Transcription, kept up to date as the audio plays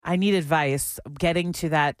I need advice getting to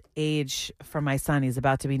that age for my son. He's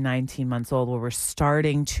about to be 19 months old where we're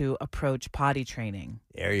starting to approach potty training.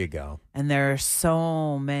 There you go. And there are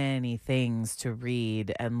so many things to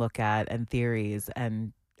read and look at and theories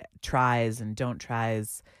and tries and don't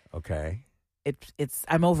tries. Okay.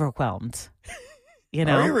 I'm overwhelmed. You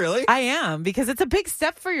know? Are you really? I am, because it's a big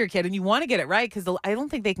step for your kid and you want to get it right, because I don't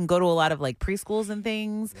think they can go to a lot of like preschools and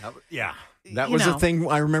things. Yeah. That was the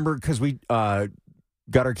thing I remember, because we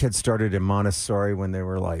got our kids started in Montessori when they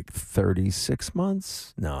were like 36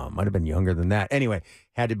 months. No, it might have been younger than that. Anyway,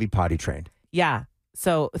 had to be potty trained. Yeah.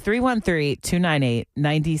 So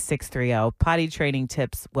 313-298-9630. Potty training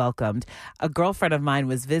tips welcomed. A girlfriend of mine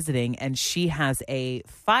was visiting and she has a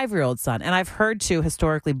 5-year-old son. And I've heard too,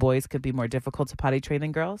 historically, boys could be more difficult to potty train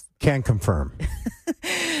than girls. Can confirm.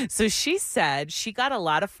 So she said she got a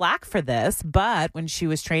lot of flack for this, but when she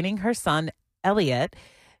was training her son, Elliot,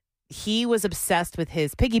 he was obsessed with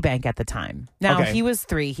his piggy bank at the time. Now, He was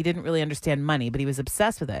 3. He didn't really understand money, but he was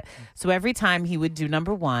obsessed with it. So every time he would do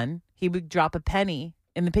number 1, he would drop a penny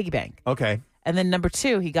in the piggy bank. Okay. And then number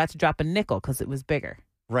 2, he got to drop a nickel because it was bigger.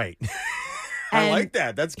 Right. I like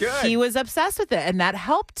that. That's good. He was obsessed with it, and that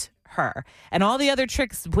helped her. And all the other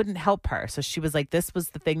tricks wouldn't help her. So she was like, this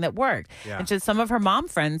was the thing that worked. Yeah. And just some of her mom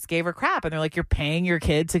friends gave her crap. And they're like, you're paying your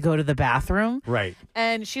kid to go to the bathroom? Right.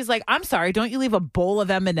 And she's like, I'm sorry, don't you leave a bowl of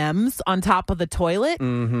M&Ms on top of the toilet?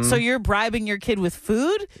 Mm-hmm. So you're bribing your kid with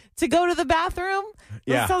food to go to the bathroom?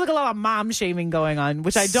 Yeah. That sounds like a lot of mom shaming going on,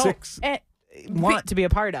 which I don't want to be a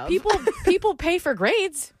part of. People pay for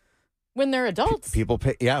grades when they're adults. People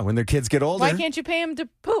pay, when their kids get older. Why can't you pay them to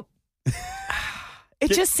poop?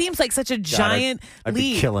 It just seems like such a giant I'd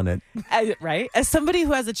leap. be killing it. Right? As somebody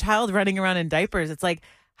who has a child running around in diapers, it's like,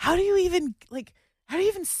 how do you even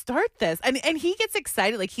start this? And he gets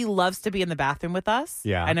excited. Like, he loves to be in the bathroom with us.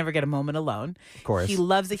 Yeah. I never get a moment alone. Of course. He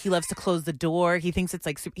loves it. He loves to close the door. He thinks it's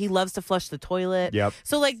like, he loves to flush the toilet. Yep.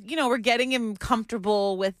 So, like, we're getting him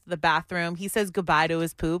comfortable with the bathroom. He says goodbye to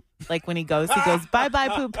his poop. Like, when he goes bye-bye,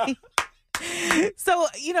 poopy. So,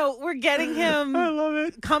 we're getting him I love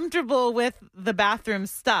it. comfortable with the bathroom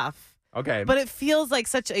stuff. Okay. But it feels like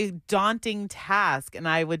such a daunting task, and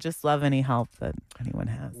I would just love any help that anyone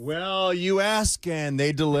has. Well, you ask and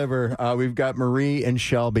they deliver. We've got Marie and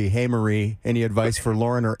Shelby. Hey, Marie, any advice for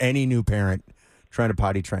Lauren or any new parent trying to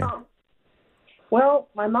potty train? Well,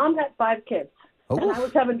 my mom had 5 kids, and I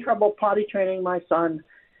was having trouble potty training my son.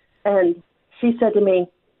 And she said to me,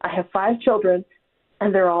 I have 5 children,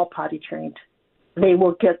 and they're all potty trained. They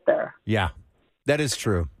will get there. Yeah, that is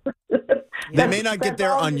true. They may not get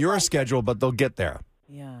there on your schedule, but they'll get there.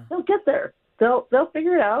 Yeah. They'll get there. They'll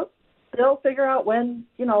figure it out. They'll figure out when,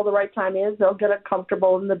 the right time is. They'll get it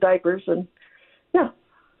comfortable in the diapers, and Yeah.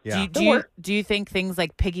 Do you think things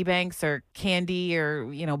like piggy banks or candy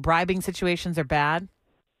or, bribing situations are bad?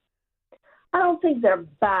 I don't think they're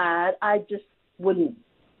bad. I just didn't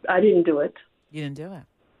do it. You didn't do it.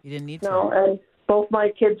 You didn't need No, to. and both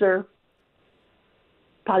my kids are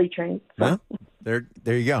potty trained. So. Well, there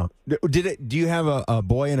you go. Do you have a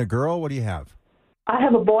boy and a girl? What do you have? I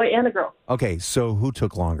have a boy and a girl. Okay, so who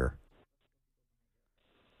took longer?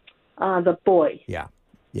 The boy. Yeah,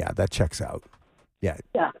 that checks out. Yeah.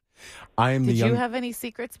 I am Did the young. you have any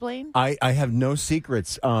secrets, Blaine? I have no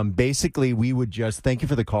secrets. Basically, we would just thank you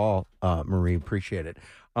for the call, Marie. Appreciate it.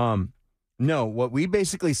 No, what we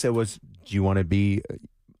basically said was, do you want to be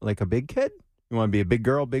like a big kid? You want to be a big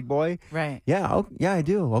girl, big boy? Right. Yeah. Yeah, I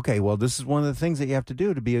do. Okay. Well, this is one of the things that you have to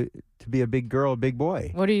do to be a big girl, a big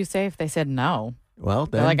boy. What do you say if they said no? Well,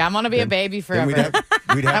 then They're like, I want to be a baby forever. We'd have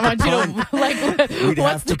I want to you punt. to We'd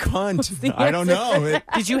what's have to punt. the I don't know.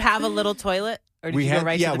 Did you have a little toilet? Or did you go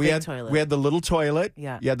right to the big toilet? We had the little toilet.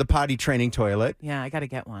 Yeah. You had the potty training toilet. Yeah, I got to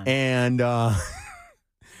get one. And I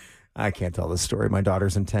can't tell this story. My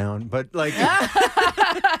daughter's in town. But like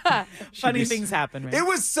funny things happen, right? It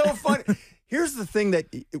was so funny. Here's the thing that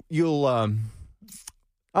you'll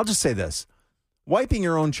I'll just say this. Wiping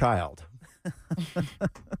your own child.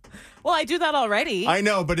 Well, I do that already. I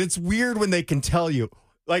know, but it's weird when they can tell you.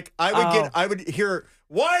 Like I would hear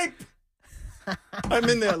wipe. I'm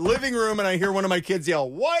in the living room and I hear one of my kids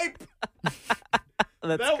yell, wipe.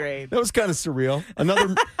 That's great. That was kind of surreal.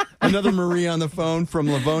 Another Marie on the phone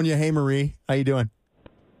from Livonia. Hey, Marie. How you doing?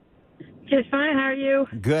 Just fine. How are you?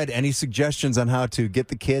 Good. Any suggestions on how to get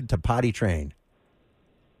the kid to potty train?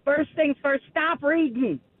 First things first, stop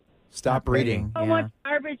reading. Stop reading. So much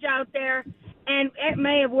garbage out there, and it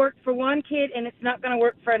may have worked for one kid, and it's not going to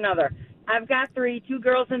work for another. I've got 3, 2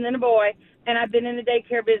 girls and then a boy, and I've been in the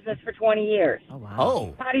daycare business for 20 years. Oh, wow.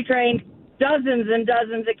 Oh. Potty trained dozens and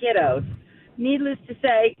dozens of kiddos. Needless to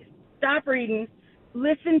say, stop reading,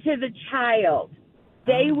 listen to the child.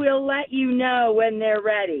 They will let you know when they're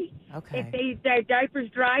ready. Okay. If their diaper's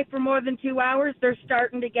dry for more than 2 hours, they're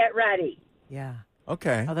starting to get ready. Yeah.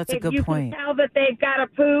 Okay. Oh, that's a If good you point. can tell that they've got to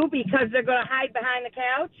poo because they're going to hide behind the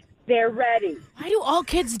couch, they're ready. Why do all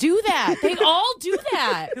kids do that? They all do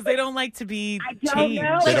that. Because they don't like to be I don't changed.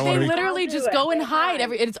 know. They Like don't they wanna be- literally I'll do just it. go and They hide.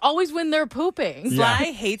 It's always when they're pooping. Yeah.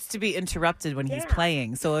 Sly hates to be interrupted when he's Yeah.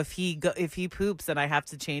 playing. So if he poops and I have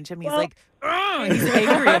to change him, he's Well- like, "Ugh," he's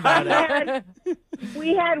angry about it.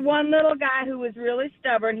 We had one little guy who was really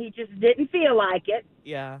stubborn. He just didn't feel like it.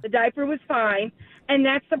 Yeah. The diaper was fine. And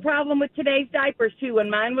that's the problem with today's diapers, too. When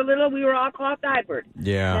mine were little, we were all cloth diapered.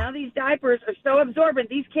 Yeah. Now these diapers are so absorbent,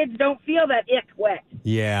 these kids don't feel that ick wet.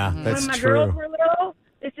 Yeah, that's When my true. girls were little,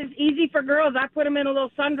 this is easy for girls. I put them in a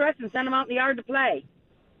little sundress and send them out in the yard to play.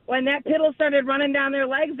 When that piddle started running down their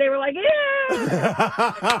legs, they were like, ew!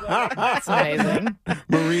 That's amazing.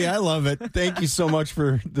 Marie, I love it. Thank you so much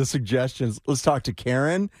for the suggestions. Let's talk to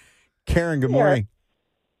Karen. Karen, good Sure. morning.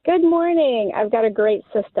 Good morning. I've got a great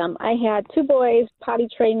system. I had 2 boys, potty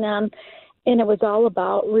train them, and it was all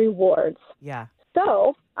about rewards. Yeah.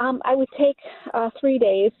 So I would take 3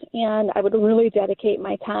 days, and I would really dedicate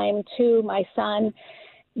my time to my son,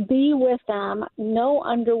 be with them, no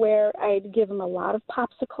underwear. I'd give him a lot of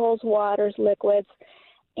popsicles, waters, liquids,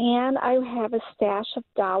 and I would have a stash of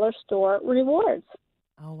dollar store rewards.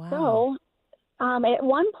 Oh, wow. So at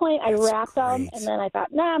one point, I That's wrapped them, great. and then I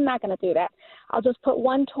thought, nah, I'm not going to do that. I'll just put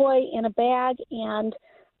one toy in a bag, and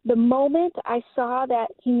the moment I saw that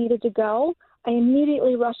he needed to go, I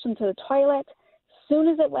immediately rushed him to the toilet. As soon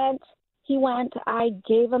as he went, I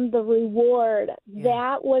gave him the reward. Yeah.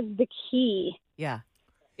 That was the key. Yeah.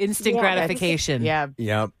 Instant Yeah, gratification. Yeah.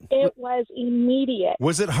 Yep. It was immediate.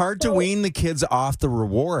 Was it hard to wean the kids off the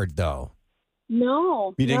reward, though?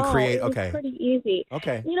 No. You didn't no, create- it was okay. pretty easy.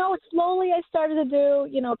 Okay. Slowly I started to do,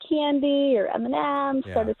 candy or M&M's,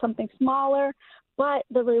 Yeah. started something smaller. But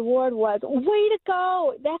the reward was, way to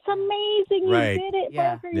go. That's amazing. You Right. did it,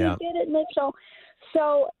 Yeah. Parker. Yeah. You did it, Mitchell.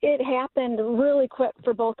 So it happened really quick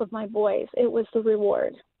for both of my boys. It was the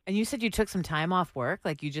reward. And you said you took some time off work?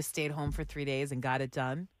 Like you just stayed home for 3 days and got it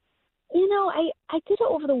done? I did it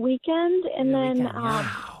over the weekend. And The then, weekend, yeah.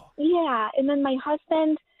 yeah. And then my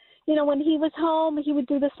husband, when he was home, he would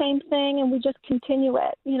do the same thing. And we just continue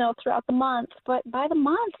it, throughout the month. But by the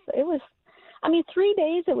month, it was, 3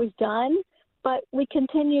 days it was done. But we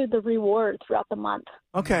continued the reward throughout the month.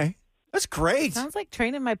 Okay. That's great. Sounds like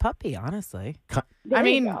training my puppy, honestly. There I you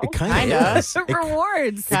mean, go. It kind Kinda. of is.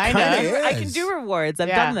 Rewards. Kinda. I can do rewards. I've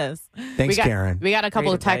Yeah. done this. Thanks, we got, Karen. We got a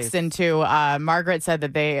couple Great of texts advice. into. Margaret said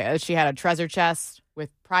that she had a treasure chest with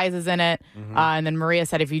prizes in it, and then Maria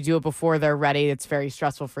said if you do it before they're ready, it's very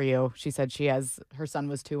stressful for you. She said her son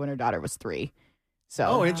was 2 and her daughter was 3. So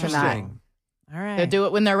Oh, to not- interesting. All right. to do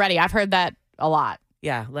it when they're ready. I've heard that a lot.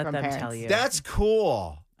 Yeah, let From them parents. tell you. That's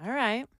cool. All right.